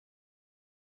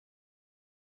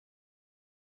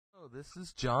Hello, this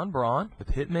is John Braun with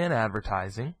Hitman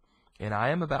Advertising, and I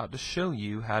am about to show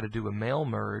you how to do a mail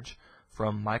merge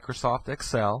from Microsoft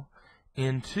Excel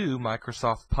into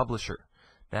Microsoft Publisher.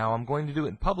 Now, I'm going to do it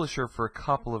in Publisher for a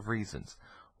couple of reasons.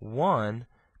 One,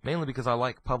 mainly because I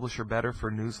like Publisher better for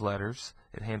newsletters.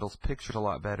 It handles pictures a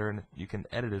lot better, and you can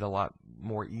edit it a lot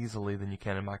more easily than you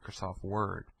can in Microsoft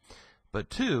Word. But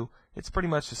two, it's pretty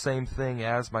much the same thing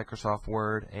as Microsoft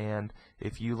Word, and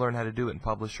if you learn how to do it in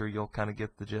Publisher, you'll kind of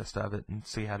get the gist of it and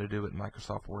see how to do it in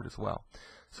Microsoft Word as well.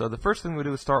 So the first thing we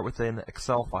do is start with an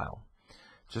Excel file.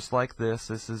 Just like this.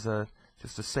 This is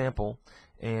just a sample,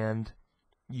 and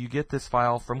you get this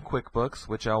file from QuickBooks,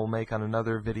 which I will make on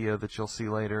another video that you'll see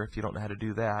later if you don't know how to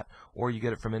do that, or you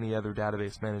get it from any other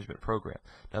database management program.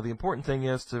 Now the important thing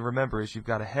is to remember is you've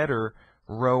got a header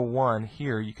row 1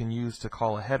 here you can use to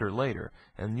call a header later,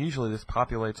 and usually this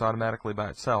populates automatically by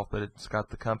itself, but it's got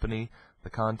the company, the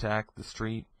contact, the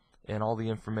street, and all the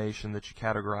information that you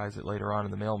categorize it later on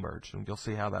in the mail merge, and you'll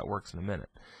see how that works in a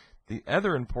minute. The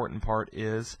other important part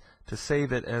is to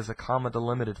save it as a comma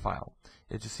delimited file.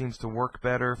 It just seems to work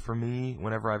better for me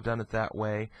whenever I've done it that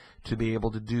way to be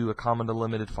able to do a comma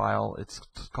delimited file. It's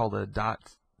called a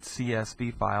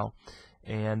 .csv file,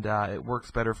 and it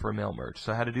works better for a mail merge.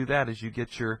 So how to do that is you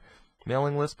get your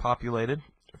mailing list populated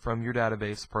from your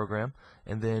database program,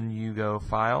 and then you go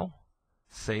File,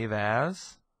 Save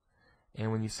As,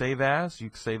 and when you save as, you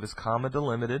save as comma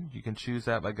delimited. You can choose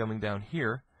that by coming down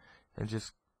here and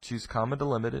just choose comma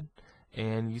delimited,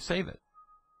 and you save it.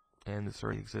 And this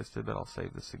already existed, but I'll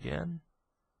save this again,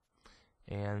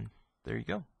 and there you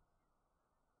go.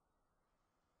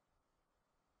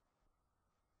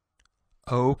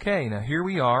 Okay, now here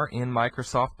we are in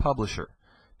Microsoft Publisher.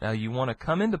 Now you want to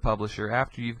come into Publisher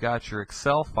after you've got your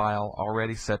Excel file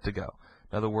already set to go.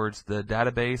 In other words, the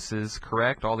database is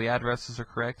correct, all the addresses are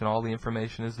correct, and all the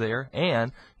information is there,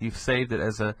 and you've saved it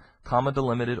as a comma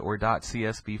delimited or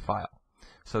 .csv file.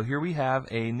 So here we have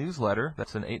a newsletter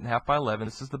that's an 8.5 by 11.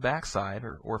 This is the back side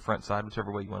or front side,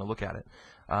 whichever way you want to look at it.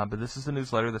 But this is the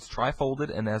newsletter that's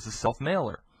tri-folded and as a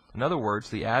self-mailer. In other words,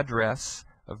 the address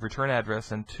of return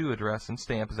address and to address and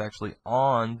stamp is actually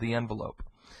on the envelope.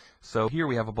 So here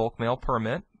we have a bulk mail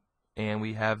permit, and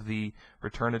we have the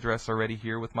return address already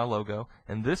here with my logo.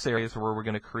 And this area is where we're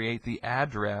going to create the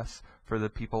address for the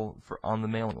people on the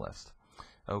mailing list.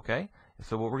 Okay,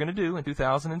 so what we're going to do in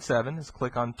 2007 is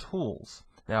click on Tools.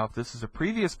 Now, if this is a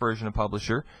previous version of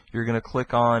Publisher, you're going to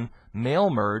click on Mail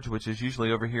Merge, which is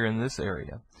usually over here in this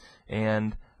area.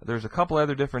 And there's a couple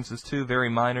other differences too, very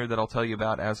minor, that I'll tell you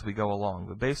about as we go along.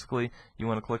 But basically, you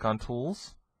want to click on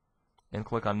Tools and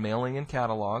click on Mailing and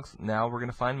Catalogs. Now we're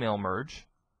going to find Mail Merge,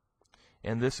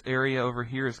 and this area over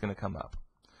here is going to come up.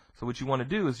 So what you want to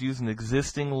do is use an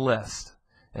existing list,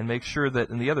 and make sure that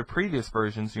in the other previous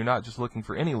versions you're not just looking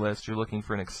for any list, you're looking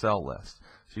for an Excel list.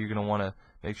 So you're going to want to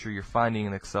make sure you're finding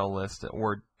an Excel list,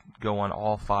 or go on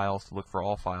all files to look for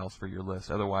all files for your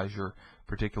list. Otherwise your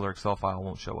particular Excel file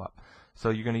won't show up. So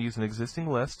you're going to use an existing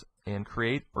list and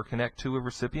create or connect to a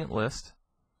recipient list,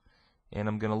 and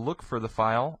I'm going to look for the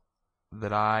file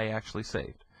that I actually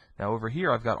saved. Now over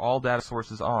here I've got all data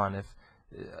sources on. If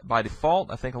by default,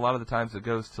 I think a lot of the times it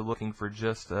goes to looking for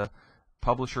just a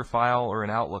Publisher file or an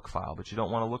Outlook file, but you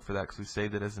don't want to look for that because we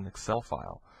saved it as an Excel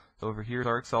file. So over here is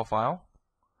our Excel file,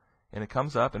 and it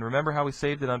comes up, and remember how we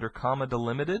saved it under comma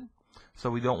delimited? So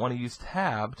we don't want to use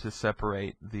tab to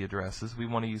separate the addresses. We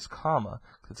want to use comma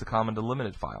because it's a comma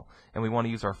delimited file. And we want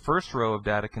to use our first row of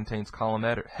data contains column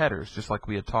headers, just like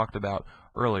we had talked about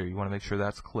earlier. You want to make sure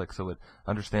that's clicked so it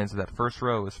understands that first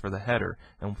row is for the header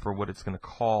and for what it's going to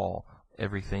call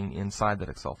everything inside that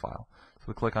Excel file. So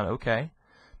we click on OK.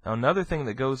 Now another thing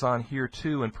that goes on here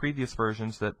too in previous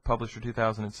versions that Publisher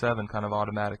 2007 kind of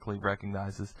automatically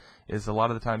recognizes is a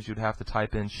lot of the times you'd have to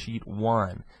type in sheet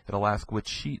 1. It'll ask which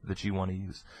sheet that you want to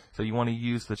use. So you want to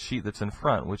use the sheet that's in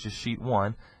front, which is sheet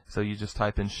 1. So you just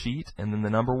type in sheet and then the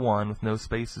number 1 with no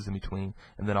spaces in between,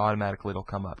 and then automatically it'll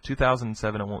come up.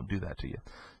 2007 it won't do that to you.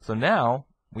 So now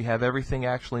we have everything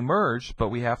actually merged, but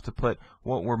we have to put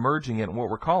what we're merging it and what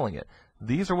we're calling it.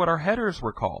 These are what our headers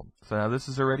were called. So now this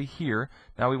is already here.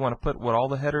 Now we want to put what all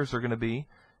the headers are going to be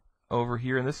over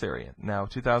here in this area. Now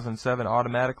 2007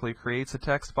 automatically creates a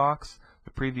text box. The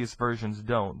previous versions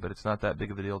don't, but it's not that big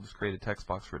of a deal. Just create a text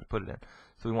box for it to put it in.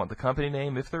 So we want the company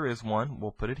name, if there is one, we'll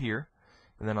put it here.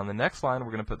 And then on the next line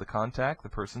we're going to put the contact, the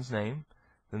person's name,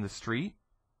 then the street,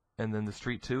 and then the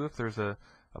street too. If there's a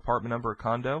apartment number or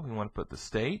condo, we want to put the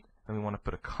state, and we want to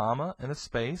put a comma and a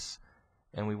space,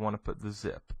 and we want to put the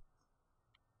zip.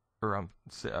 Or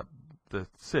the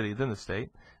city, then the state,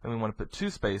 and we want to put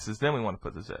 2 spaces, then we want to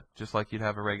put the zip, just like you'd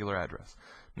have a regular address.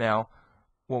 Now,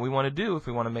 what we want to do, if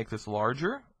we want to make this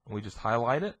larger, we just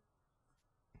highlight it,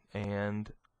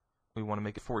 and we want to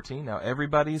make it 14. Now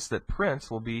everybody's that prints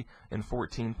will be in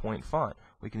 14-point font.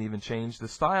 We can even change the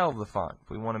style of the font. If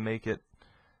we want to make it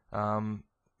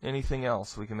anything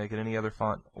else, we can make it any other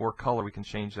font or color. We can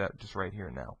change that just right here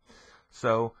now.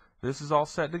 So this is all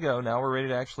set to go. Now we're ready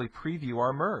to actually preview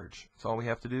our merge. So all we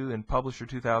have to do in Publisher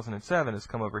 2007 is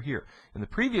come over here. In the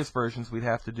previous versions, we'd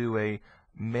have to do a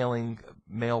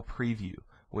mail preview,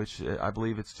 which I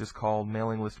believe it's just called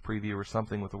mailing list preview or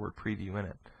something with the word preview in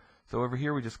it. So over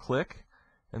here we just click,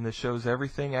 and this shows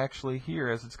everything actually here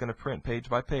as it's going to print page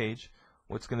by page,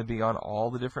 what's going to be on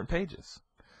all the different pages.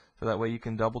 So that way you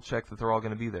can double check that they're all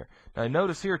going to be there. Now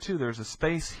notice here too, there's a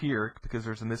space here because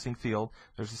there's a missing field.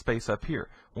 There's a space up here.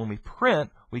 When we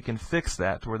print, we can fix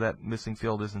that to where that missing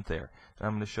field isn't there. And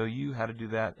I'm going to show you how to do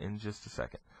that in just a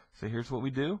second. So here's what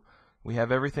we do. We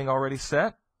have everything already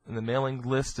set, and the mailing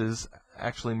list is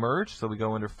actually merged. So we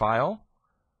go under File,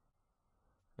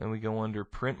 and we go under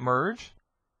Print Merge.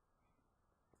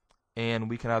 And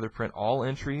we can either print all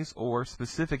entries or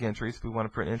specific entries if we want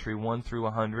to print entry 1 through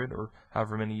 100 or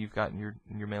however many you've got in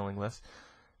your mailing list.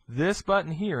 This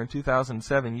button here in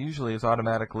 2007 usually is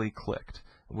automatically clicked,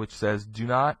 which says do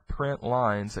not print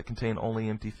lines that contain only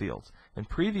empty fields. In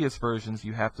previous versions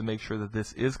you have to make sure that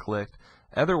this is clicked,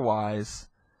 otherwise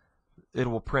it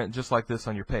will print just like this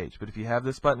on your page. But if you have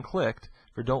this button clicked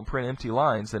for don't print empty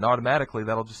lines, then automatically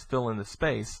that'll just fill in the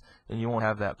space and you won't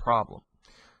have that problem.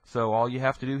 So all you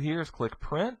have to do here is click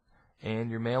print,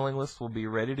 and your mailing list will be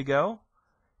ready to go,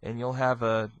 and you'll have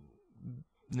a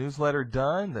newsletter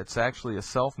done that's actually a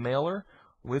self-mailer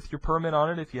with your permit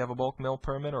on it if you have a bulk mail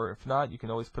permit, or if not, you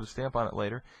can always put a stamp on it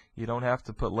later. You don't have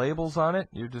to put labels on it.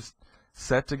 You're just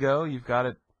set to go. You've got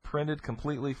it printed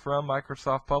completely from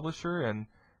Microsoft Publisher, and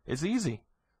it's easy.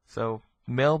 So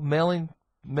mail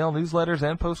newsletters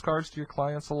and postcards to your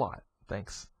clients a lot.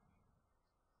 Thanks.